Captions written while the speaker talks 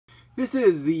This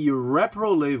is the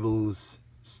Reprolabels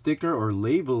sticker or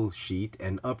label sheet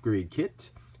and upgrade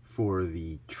kit for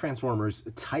the Transformers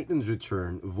Titans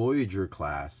Return Voyager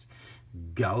class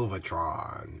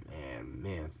Galvatron. And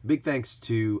man, big thanks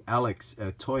to Alex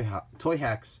at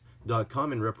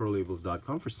toyhacks.com and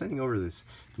reprolabels.com for sending over this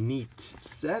neat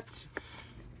set.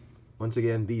 Once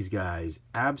again, these guys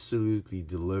absolutely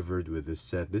delivered with this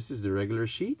set. This is the regular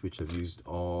sheet, which I've used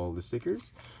all the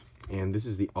stickers. And this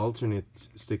is the alternate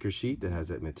sticker sheet that has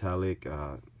that metallic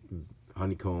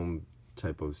honeycomb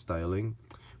type of styling,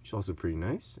 which is also pretty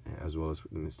nice, as well as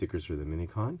the stickers for the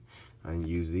Minicon. I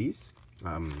use these.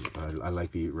 I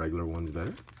like the regular ones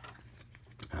better.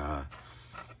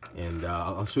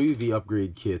 I'll show you the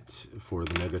upgrade kit for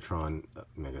the Megatron,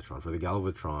 for the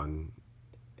Galvatron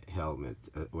helmet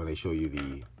when I show you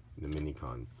the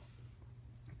Minicon.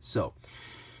 So,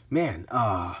 man,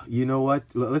 you know what?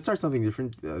 Let's start something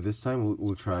different. This time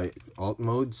we'll try alt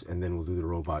modes, and then we'll do the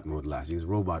robot mode last, because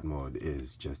robot mode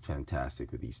is just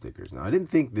fantastic with these stickers. Now, I didn't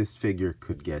think this figure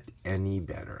could get any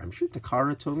better. I'm sure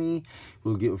Takara Tomy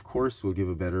will give, of course, will give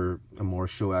a more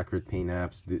show accurate paint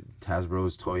apps. The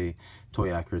Hasbro's toy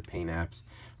accurate paint apps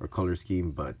or color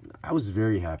scheme, but I was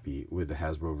very happy with the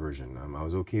Hasbro version. I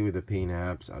was okay with the paint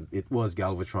apps. It was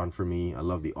Galvatron for me. I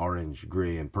love the orange,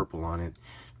 gray, and purple on it.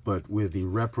 But with the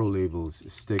Reprolabels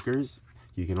stickers,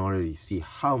 you can already see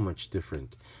how much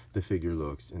different the figure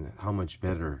looks and how much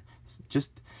better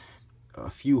just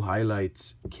a few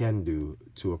highlights can do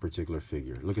to a particular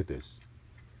figure. Look at this.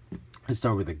 Let's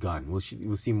start with the gun. We'll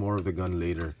see more of the gun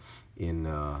later in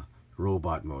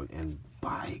robot mode. And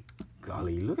by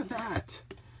golly, look at that.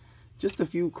 Just a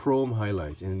few chrome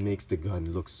highlights, and it makes the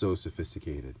gun look so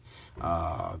sophisticated.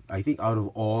 I think out of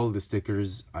all the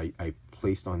stickers I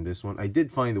placed on this one, I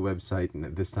did find the website,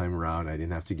 and this time around I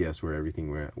didn't have to guess where everything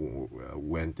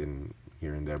went and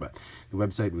here and there, but the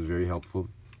website was very helpful.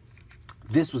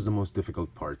 This was the most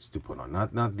difficult parts to put on.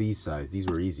 Not these sides, these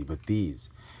were easy, but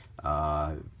these.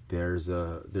 There's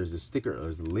a sticker,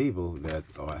 there's a label that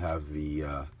have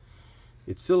the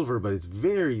it's silver, but it's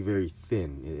very, very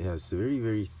thin. It has very,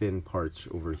 very thin parts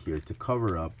over here to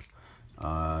cover up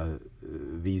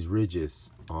these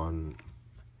ridges on,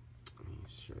 let me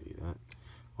show you that,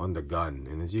 on the gun.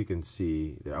 And as you can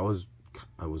see, I was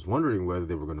wondering whether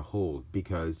they were going to hold,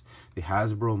 because the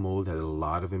Hasbro mold had a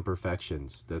lot of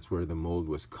imperfections. That's where the mold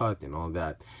was cut and all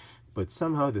that. But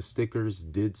somehow the stickers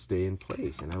did stay in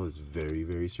place, and I was very,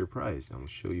 very surprised. I'll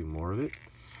show you more of it.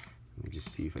 Let me just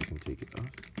see if I can take it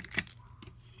off.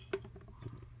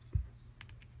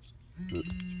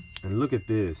 And look at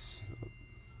this.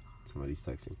 Somebody's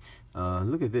texting.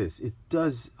 Look at this. It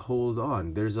does hold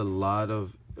on. There's a lot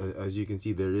of, as you can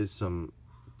see, there is some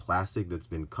plastic that's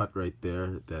been cut right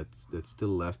there that's still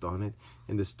left on it,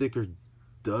 and the sticker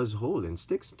does hold and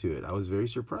sticks to it. I was very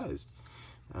surprised.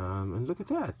 And look at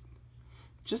that.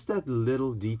 Just that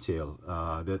little detail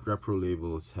that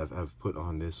Reprolabels have put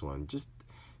on this one just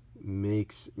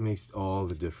makes all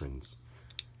the difference.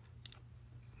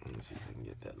 Let me see if I can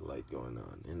get that light going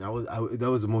on. And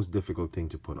that was the most difficult thing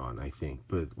to put on, I think.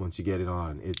 But once you get it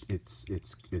on,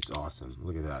 it's awesome.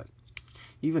 Look at that.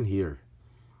 Even here,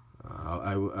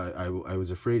 I was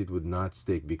afraid it would not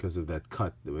stick because of that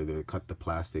cut, the way they cut the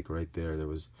plastic right there. There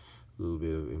was a little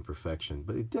bit of imperfection,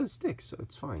 but it does stick, so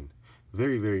it's fine.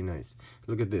 Very, very nice.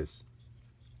 Look at this.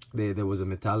 There was a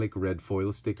metallic red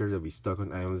foil sticker that we stuck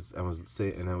on. I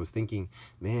was thinking,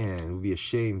 man, it would be a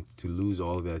shame to lose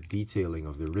all that detailing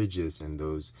of the ridges and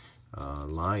those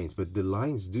lines. But the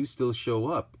lines do still show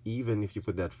up, even if you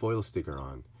put that foil sticker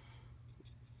on.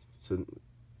 So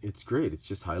it's great. It's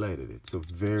just highlighted it. So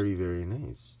very, very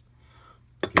nice.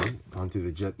 Okay, onto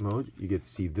the jet mode. You get to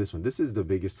see this one. This is the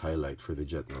biggest highlight for the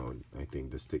jet mode, I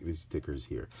think, these stickers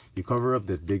here. You cover up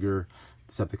that bigger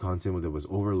Decepticon symbol that was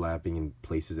overlapping in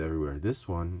places everywhere. This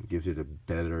one gives it a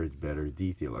better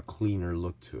detail, a cleaner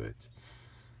look to it.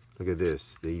 Look at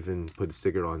this. They even put a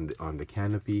sticker on the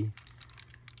canopy,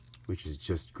 which is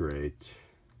just great.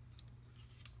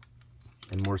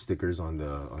 And more stickers on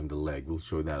the leg. We'll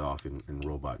show that off in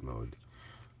robot mode.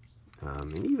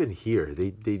 And even here, they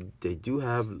do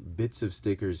have bits of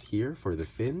stickers here for the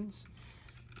fins,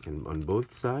 and on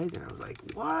both sides. And I was like,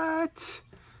 what?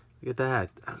 Look at that.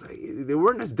 I was like, they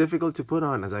weren't as difficult to put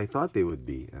on as I thought they would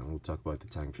be. And we'll talk about the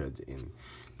tank treads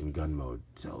in gun mode.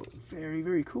 So very,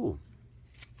 very cool.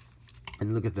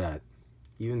 And look at that.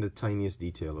 Even the tiniest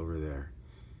detail over there.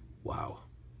 Wow.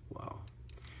 Wow.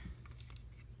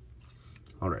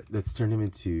 All right, let's turn him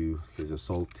into his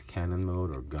assault cannon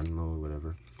mode or gun mode,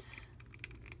 whatever.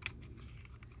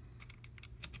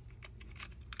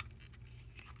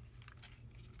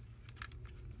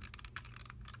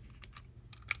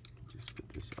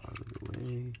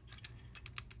 Okay.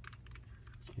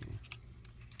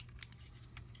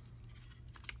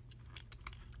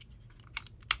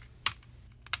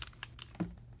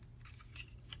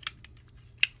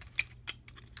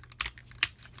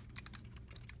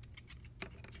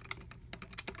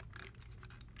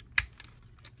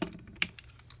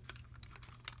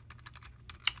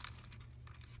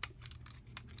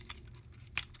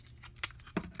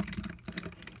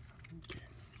 Okay.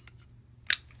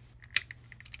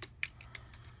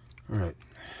 All right.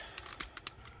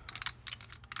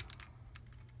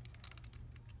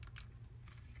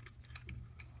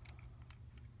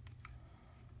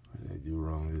 What did I do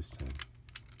wrong this time?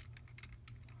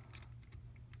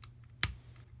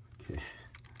 Okay.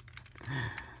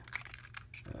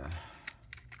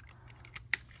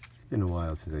 It's been a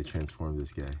while since I transformed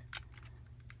this guy.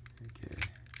 Okay.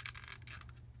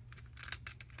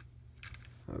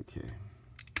 Okay.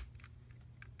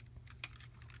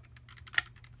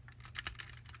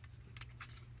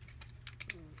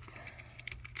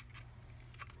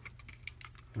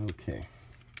 Okay.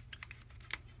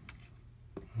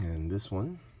 And this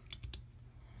one.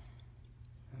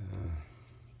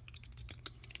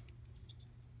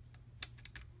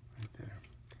 Right there.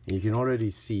 And you can already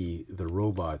see the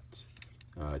robot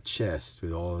chest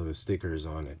with all of the stickers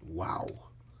on it. Wow.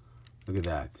 Look at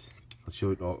that. I'll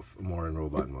show it off more in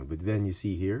robot mode. But then you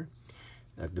see here,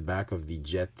 at the back of the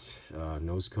jet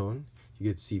nose cone, you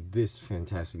get to see this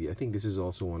fantastically. I think this is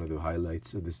also one of the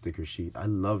highlights of the sticker sheet. I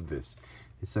love this.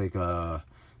 It's like the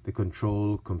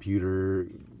control computer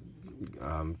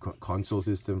console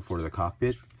system for the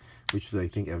cockpit, which was I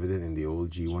think evident in the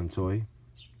old G1 toy.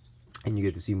 And you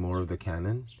get to see more of the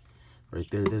cannon. Right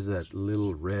there, there's that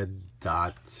little red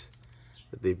dot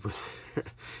that they put. It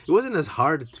wasn't as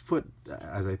hard to put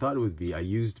as I thought it would be. I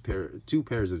used two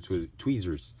pairs of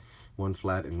tweezers, one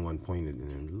flat and one pointed,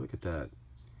 and look at that.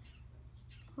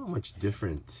 How much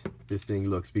different this thing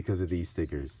looks because of these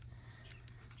stickers.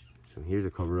 So here to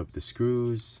cover up the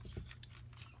screws.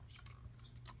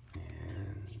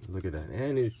 And look at that.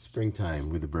 And it's springtime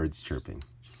with the birds chirping.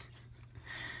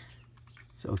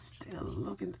 So still,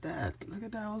 look at that. Look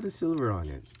at that, all the silver on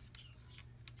it.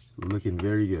 Looking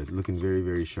very good. Looking very,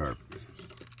 very sharp.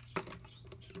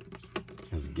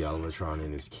 There's Galvatron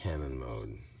in his cannon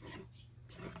mode.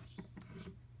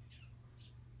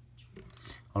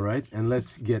 Alright, and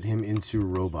let's get him into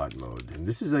robot mode. And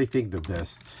this is, I think, the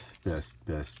best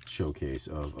showcase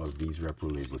of these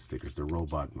Reprolabel stickers, the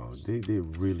robot mode. They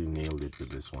really nailed it with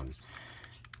this one.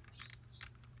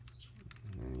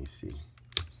 Let me see.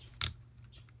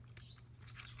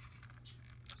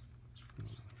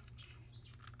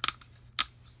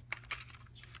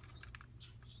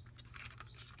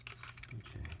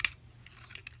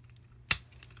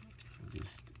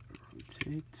 Just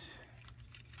rotate,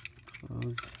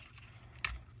 close,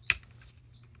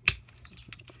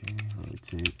 okay,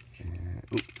 rotate, and,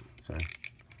 oh, sorry,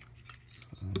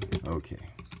 okay.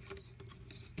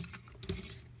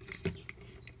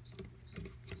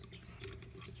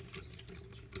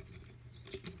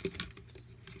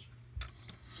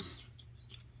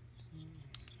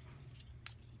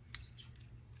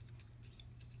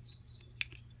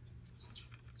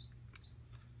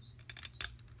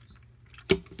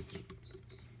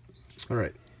 All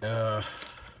right,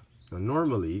 so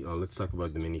normally, let's talk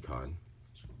about the Minicon.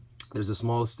 There's a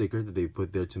small sticker that they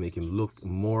put there to make him look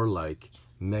more like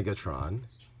Megatron.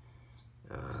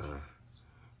 It's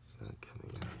not coming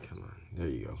out. Come on, there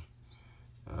you go.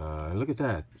 And look at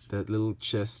that. That little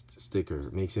chest sticker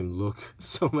makes him look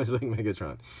so much like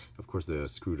Megatron. Of course, the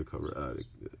screw to cover,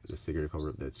 the sticker to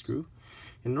cover up that screw.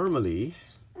 And normally,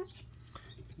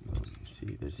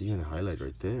 see, there's even a highlight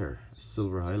right there, a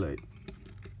silver highlight.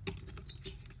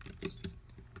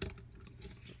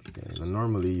 Okay, and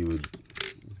normally you would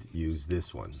use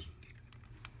this one,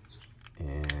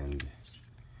 and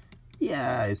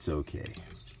yeah, it's okay.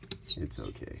 It's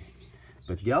okay.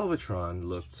 But Galvatron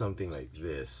looked something like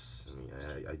this. I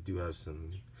mean, I do have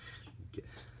some.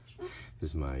 This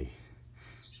is my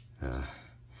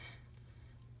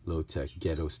low-tech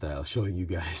ghetto style, showing you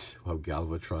guys how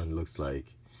Galvatron looks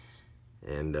like,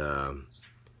 and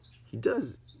he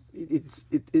does.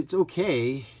 It's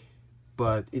okay.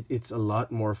 But it's a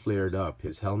lot more flared up.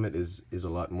 His helmet is a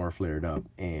lot more flared up,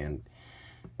 and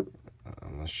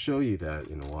I'm gonna show you that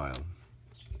in a while.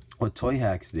 What Toy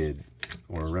Hacks did,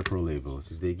 or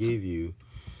Reprolabels, is they gave you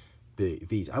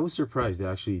these. I was surprised they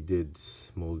actually did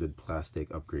molded plastic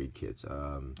upgrade kits.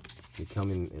 They come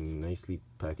in nicely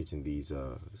packaged in these.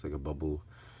 It's like a bubble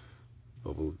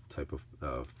type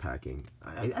of packing.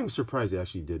 I'm surprised they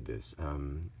actually did this.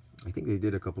 I think they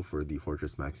did a couple for the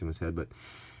Fortress Maximus head, but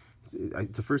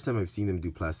It's the first time I've seen them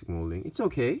do plastic molding. It's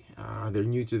okay. They're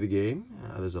new to the game.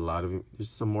 There's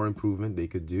some more improvement they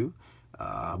could do.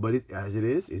 But as it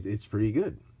is, it's pretty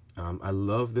good. I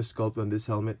love the sculpt on this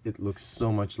helmet. It looks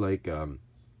so much like the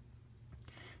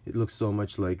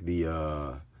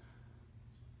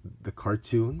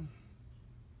cartoon.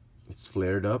 It's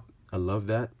flared up. I love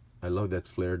that. I love that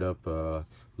flared up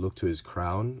look to his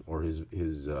crown or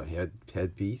his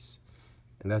headpiece.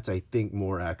 And that's, I think,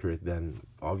 more accurate than,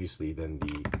 obviously, than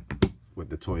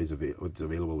what's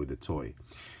available with the toy.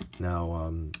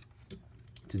 Now,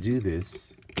 to do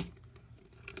this,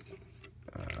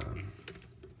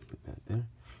 put that there.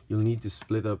 You'll need to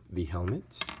split up the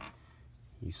helmet.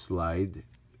 You slide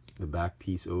the back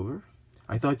piece over.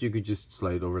 I thought you could just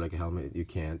slide it over like a helmet. You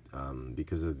can't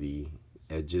because of the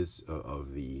edges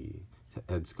of the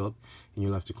head sculpt. And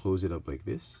you'll have to close it up like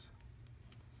this.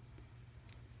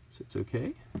 So it's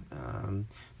okay.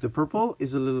 The purple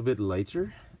is a little bit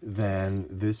lighter than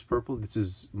this purple. This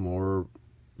is more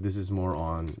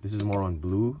on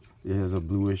blue. It has a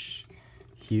bluish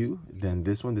hue than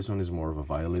this one. This one is more of a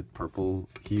violet purple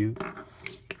hue.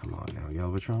 Come on now,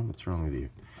 Galvatron, what's wrong with you?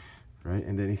 Right,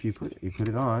 and then if you put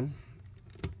it on,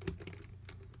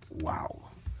 wow,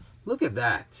 look at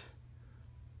that.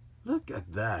 Look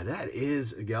at that. That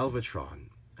is Galvatron.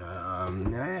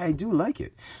 And I do like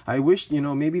it. I wish,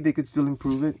 maybe they could still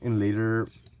improve it in later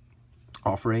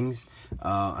offerings.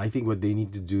 I think what they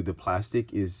need to do, the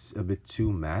plastic is a bit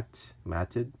too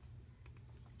matted.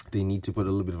 They need to put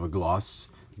a little bit of a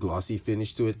glossy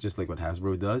finish to it, just like what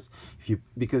Hasbro does.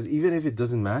 Because even if it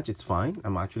doesn't match, it's fine.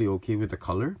 I'm actually okay with the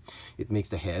color. It makes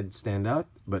the head stand out,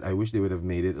 but I wish they would have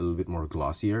made it a little bit more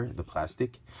glossier, the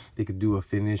plastic. They could do a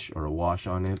finish or a wash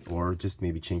on it, or just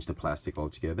maybe change the plastic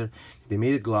altogether. If they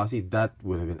made it glossy, that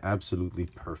would have been absolutely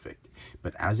perfect.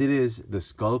 But as it is, the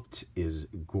sculpt is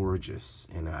gorgeous,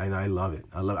 and I love it.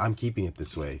 I'm keeping it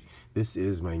this way. This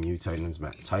is my new Titans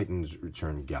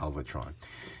Return Galvatron.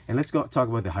 And let's talk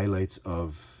about the highlights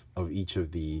of each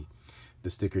of the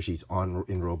sticker sheets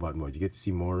in robot mode. You get to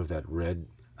see more of that red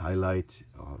highlight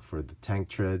for the tank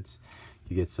treads.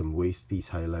 You get some waist piece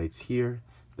highlights here,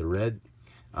 the red.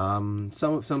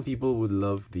 Some people would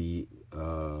love the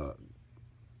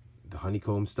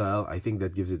honeycomb style. I think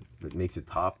that makes it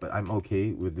pop, but I'm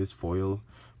okay with this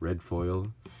red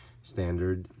foil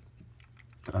standard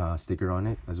sticker on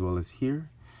it, as well as here.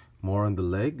 More on the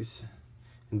legs.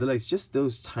 And the legs, just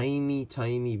those tiny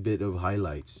bit of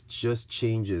highlights just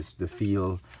changes the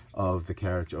feel of the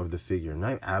character, of the figure, and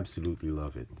I absolutely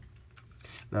love it.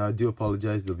 Now, I do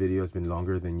apologize, the video has been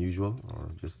longer than usual,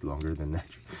 or just longer than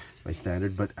my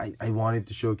standard, but I wanted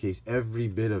to showcase every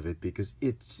bit of it because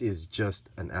it is just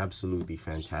an absolutely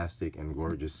fantastic and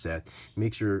gorgeous set.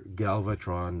 Makes your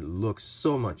Galvatron look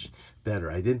so much better.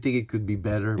 I didn't think it could be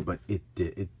better, but it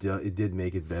did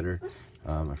make it better.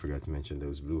 I forgot to mention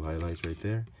those blue highlights right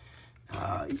there.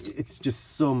 It's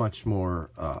just so much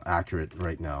more accurate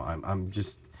right now. I'm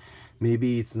just,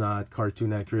 maybe it's not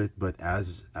cartoon accurate, but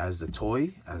as a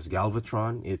toy, as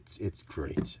Galvatron, it's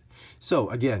great. So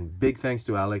again, big thanks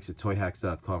to Alex at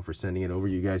toyhacks.com for sending it over.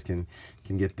 You guys can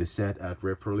get this set at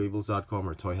Reprolabels.com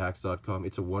or toyhacks.com.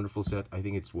 It's a wonderful set. I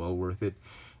think it's well worth it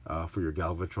for your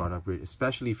Galvatron upgrade,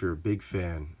 especially if you're a big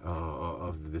fan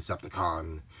of the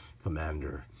Decepticon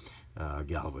Commander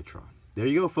Galvatron. There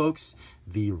you go, folks.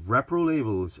 The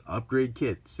Reprolabels upgrade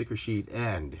kit, sticker sheet,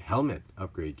 and helmet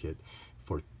upgrade kit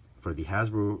for the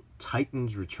Hasbro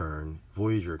Titans Return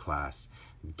Voyager class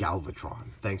Galvatron.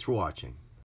 Thanks for watching.